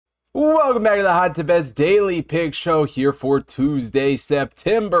Welcome back to the Hot to Bets Daily Pick Show here for Tuesday,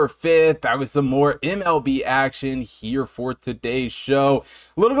 September 5th. Back with some more MLB action here for today's show.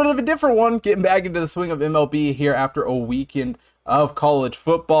 A little bit of a different one, getting back into the swing of MLB here after a weekend of college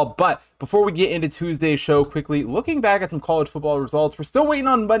football. But before we get into Tuesday's show, quickly looking back at some college football results, we're still waiting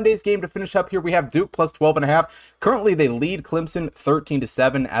on Monday's game to finish up here. We have Duke plus 12.5. Currently, they lead Clemson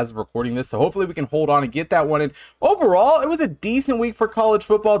 13-7 as of recording this. So hopefully we can hold on and get that one. And overall, it was a decent week for college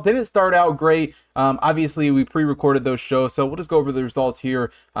football. Didn't start out great. Obviously, we pre-recorded those shows, so we'll just go over the results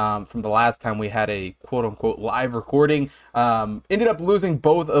here from the last time we had a quote-unquote live recording. Ended up losing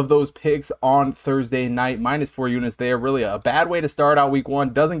both of those picks on Thursday night, -4 units there. Really a bad way to start out week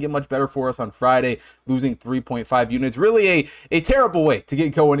one. Doesn't get much better for us on Friday, losing 3.5 units. Really a terrible way to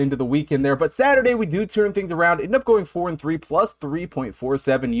get going into the weekend there. But Saturday, we do turn things around. Ended up going 4-3 plus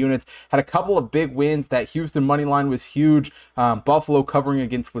 3.47 units. Had a couple of big wins. That Houston money line was huge. Buffalo covering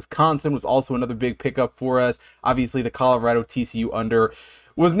against Wisconsin was also another big pickup for us. Obviously, the Colorado TCU under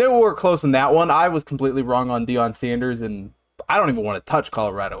was nowhere close in that one. I was completely wrong on Deion Sanders, and I don't even want to touch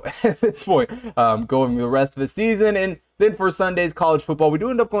Colorado at this point going the rest of the season. And then for Sunday's college football, we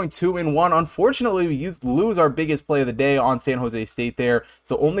do end up going 2-1. Unfortunately, we lose our biggest play of the day on San Jose State there,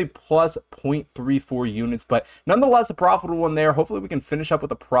 so only plus 0.34 units, but nonetheless a profitable one there. Hopefully we can finish up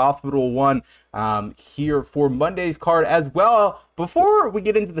with a profitable one here for Monday's card as well. Before we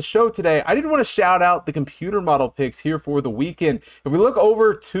get into the show today, I did want to shout out the computer model picks here for the weekend. If we look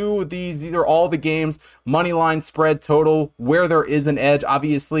over to these, either all the games, money line, spread, total, where there is an edge,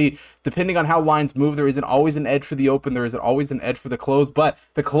 obviously, depending on how lines move, there isn't always an edge for the open. There isn't always an edge for the close, but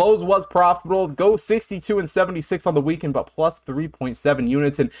the close was profitable. Go 62-76 on the weekend, but plus 3.7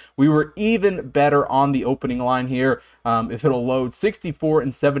 units, and we were even better on the opening line here. If it'll load,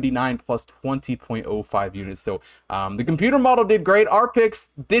 64-79 plus 20.05 units. So the computer model did great. Our picks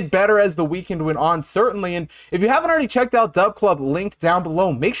did better as the weekend went on, certainly. And if you haven't already checked out Dub Club, linked down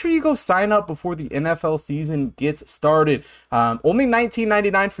below, make sure you go sign up before the NFL season gets started. Only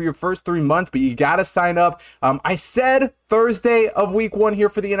 $19.99 for your first 3 months, but you got to sign up. I said Thursday of week one here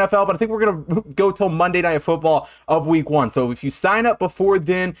for the NFL, but I think we're going to go till Monday Night Football of week one. So if you sign up before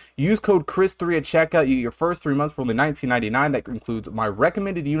then, use code Chris3 at checkout. You get your first 3 months for only $19.99. That includes my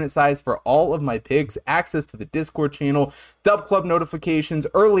recommended unit size for all of my picks, access to the Discord channel, Dub Club notifications,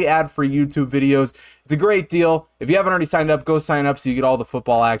 early ad-free YouTube videos. It's a great deal. If you haven't already signed up, go sign up so you get all the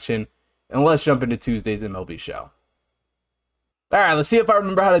football action. And let's jump into Tuesday's MLB show. All right, let's see if I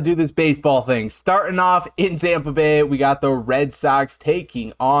remember how to do this baseball thing. Starting off in Tampa Bay, we got the Red Sox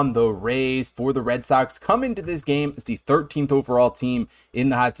taking on the Rays. For the Red Sox, come into this game as the 13th overall team in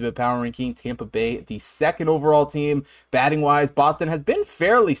the Hot to Bet Power Ranking. Tampa Bay, the 2nd overall team. Batting-wise, Boston has been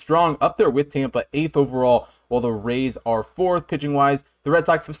fairly strong, up there with Tampa, 8th overall, while the Rays are 4th. Pitching-wise, the Red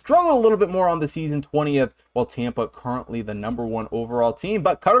Sox have struggled a little bit more on the season, 20th, while Tampa currently the number 1 overall team.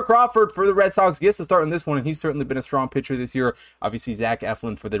 But Cutter Crawford for the Red Sox gets to start in this one, and he's certainly been a strong pitcher this year. Obviously, Zach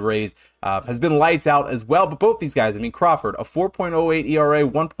Eflin for the Rays has been lights out as well. But both these guys, I mean, Crawford, a 4.08 ERA,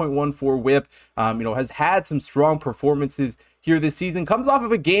 1.14 WHIP, has had some strong performances here this season. Comes off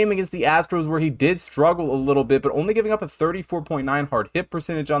of a game against the Astros where he did struggle a little bit, but only giving up a 34.9 hard hit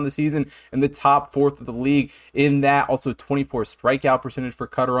percentage on the season, in the top 4th of the league in that. Also 24 strikeout percentage for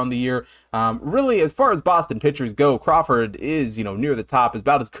Cutter on the year. Really, as far as Boston pitchers go, Crawford is, near the top, is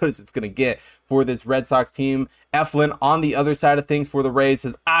about as good as it's going to get for this Red Sox team. Eflin on the other side of things for the Rays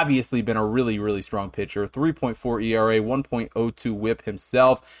has obviously been a really, really strong pitcher. 3.4 ERA, 1.02 WHIP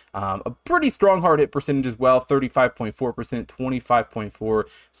himself. A pretty strong hard hit percentage as well, 35.4%, 25.4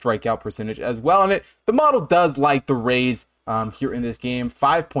 strikeout percentage as well. And the model does like the Rays here in this game.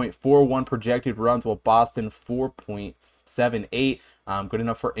 5.41 projected runs, while Boston 4.78. Good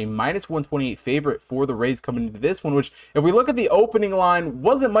enough for a -128 favorite for the Rays coming into this one, which, if we look at the opening line,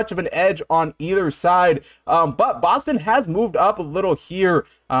 wasn't much of an edge on either side. But Boston has moved up a little here,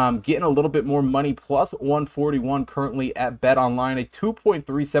 getting a little bit more money, plus 141 currently at Bet Online, a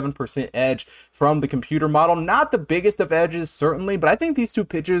 2.37% edge from the computer model. Not the biggest of edges, certainly, but I think these two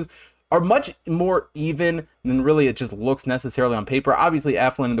pitchers are much more even than really it just looks necessarily on paper. Obviously,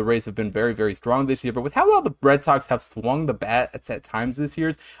 Eflin and the Rays have been very, very strong this year, but with how well the Red Sox have swung the bat at times this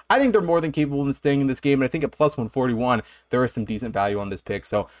year, I think they're more than capable of staying in this game, and I think at plus 141, there is some decent value on this pick.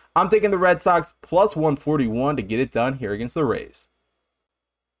 So I'm taking the Red Sox plus 141 to get it done here against the Rays.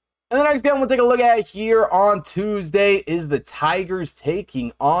 And the next game we'll take a look at here on Tuesday is the Tigers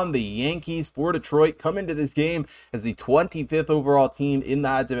taking on the Yankees. For Detroit, come into this game as the 25th overall team in the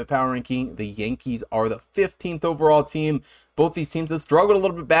Hot to Bet Power Ranking. The Yankees are the 15th overall team. Both these teams have struggled a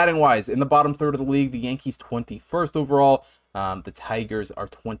little bit batting-wise. In the bottom third of the league, the Yankees 21st overall. The Tigers are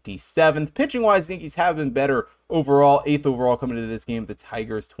 27th. Pitching wise, Yankees have been better overall. 8th overall coming into this game. The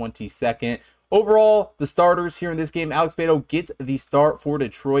Tigers 22nd. Overall, the starters here in this game, Alex Faedo gets the start for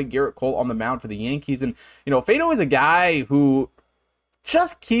Detroit. Garrett Cole on the mound for the Yankees. And, Faedo is a guy who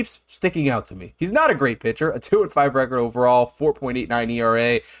just keeps sticking out to me. He's not a great pitcher. A 2-5 record overall, 4.89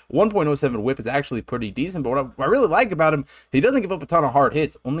 ERA, 1.07 whip is actually pretty decent. But what I really like about him, he doesn't give up a ton of hard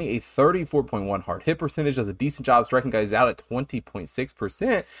hits. Only a 34.1 hard hit percentage. Does a decent job striking guys out at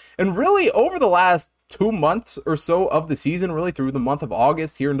 20.6%. And really, over the last 2 months or so of the season, really through the month of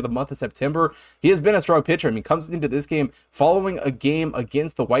August here into the month of September, he has been a strong pitcher. I mean, comes into this game following a game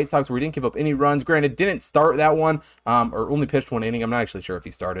against the White Sox where he didn't give up any runs. Granted, didn't start that one, or only pitched 1 inning. I'm not actually sure if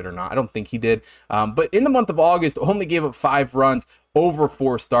he started or not. I don't think he did. But in the month of August, only gave up 5 runs over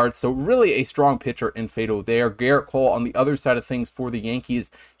 4 starts. So really a strong pitcher in Faedo there. Garrett Cole on the other side of things for the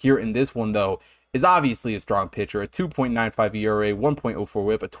Yankees here in this one, though, is obviously a strong pitcher. A 2.95 ERA, 1.04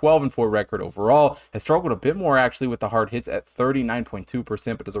 whip, a 12-4 record overall. Has struggled a bit more actually with the hard hits at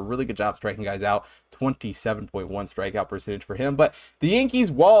 39.2%, but does a really good job striking guys out. 27.1 strikeout percentage for him. But the Yankees,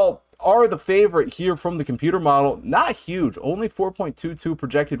 while are the favorite here from the computer model, not huge. Only 4.22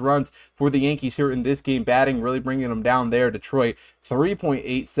 projected runs for the Yankees here in this game. Batting really bringing them down there. Detroit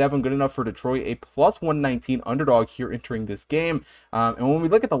 3.87, good enough for Detroit. A plus 119 underdog here entering this game. And when we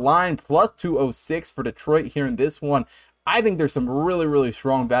look at the line, plus 206 for Detroit here in this one, I think there's some really, really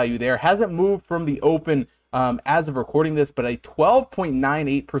strong value there. Hasn't moved from the open as of recording this, but a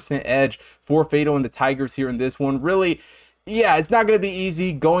 12.98% edge for Faedo and the Tigers here in this one. Really, yeah, it's not going to be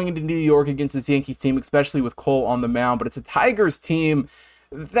easy going into New York against this Yankees team, especially with Cole on the mound, but it's a Tigers team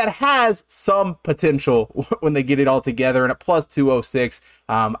that has some potential when they get it all together. And at plus 206,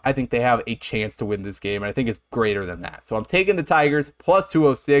 I think they have a chance to win this game, and I think it's greater than that. So I'm taking the Tigers plus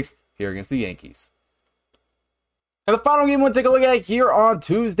 206 here against the Yankees. And the final game we'll take a look at here on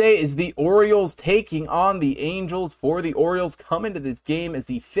Tuesday is the Orioles taking on the Angels. For the Orioles, come into this game as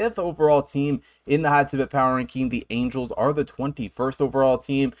the 5th overall team in the Hot Tip Power Ranking. The Angels are the 21st overall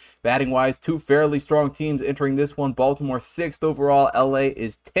team. Batting wise, 2 fairly strong teams entering this one. Baltimore 6th overall, LA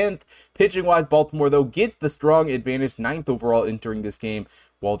is 10th. Pitching wise, Baltimore though gets the strong advantage, 9th overall entering this game,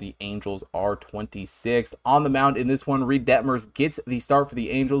 while the Angels are 26th. On the mound in this one, Reed Detmers gets the start for the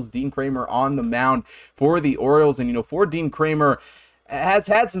Angels. Dean Kramer on the mound for the Orioles. And, for Dean Kramer, has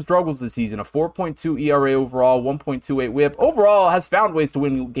had some struggles this season. A 4.2 ERA overall, 1.28 whip. Overall, has found ways to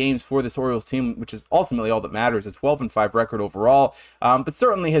win games for this Orioles team, which is ultimately all that matters. A 12-5 record overall, but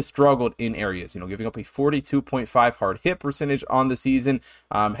certainly has struggled in areas. Giving up a 42.5 hard hit percentage on the season.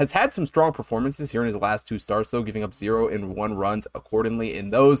 Has had some strong performances here in his last 2 starts, though, giving up 0 and 1 runs accordingly in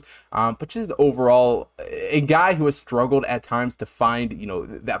those. But just overall, a guy who has struggled at times to find,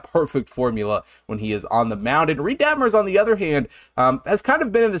 that perfect formula when he is on the mound. And Reed Detmers, on the other hand, has kind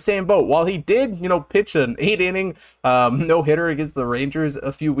of been in the same boat. While he did, pitch an 8-inning no-hitter against the Rangers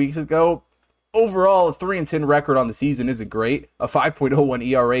a few weeks ago, overall, a 3-10 record on the season isn't great. A 5.01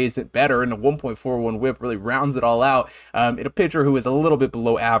 ERA isn't better, and a 1.41 whip really rounds it all out. In a pitcher who is a little bit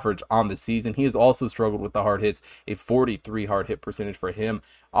below average on the season. He has also struggled with the hard hits, a 43 hard hit percentage for him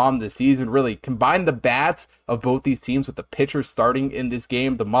on the season. Really, combine the bats of both these teams with the pitchers starting in this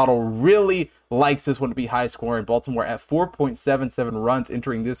game. The model really likes this one to be high scoring. Baltimore at 4.77 runs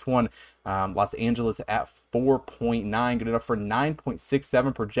entering this one. Los Angeles at 4.9, good enough for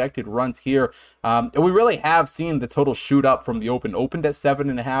 9.67 projected runs here. And we really have seen the total shoot up from the open. Opened at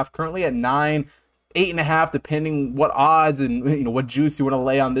 7.5, currently at 9, 8.5, depending what odds and what juice you want to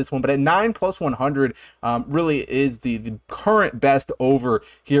lay on this one. But at 9 plus 100, really is the current best over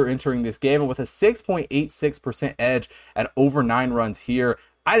here entering this game. And with a 6.86% edge at over 9 runs here,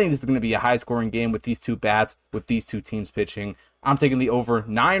 I think this is going to be a high scoring game with these two bats, with these two teams pitching. I'm taking the over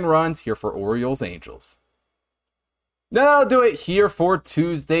 9 runs here for Orioles Angels. That'll do it here for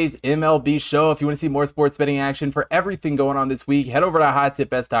Tuesday's MLB show. If you want to see more sports betting action for everything going on this week, head over to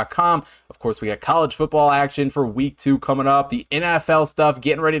hottipbets.com. Of course, we got college football action for week 2 coming up. The NFL stuff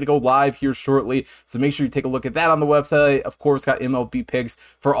getting ready to go live here shortly. So make sure you take a look at that on the website. Of course, got MLB picks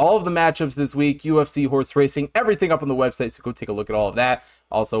for all of the matchups this week. UFC, horse racing, everything up on the website. So go take a look at all of that.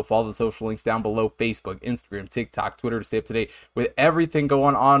 Also, follow the social links down below: Facebook, Instagram, TikTok, Twitter, to stay up to date with everything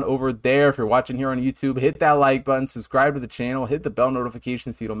going on over there. If you're watching here on YouTube, hit that like button, subscribe to the channel, hit the bell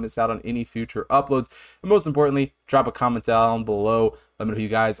notification so you don't miss out on any future uploads. And most importantly, drop a comment down below. Let me know who you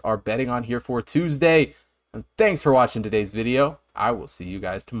guys are betting on here for Tuesday. And thanks for watching today's video. I will see you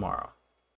guys tomorrow.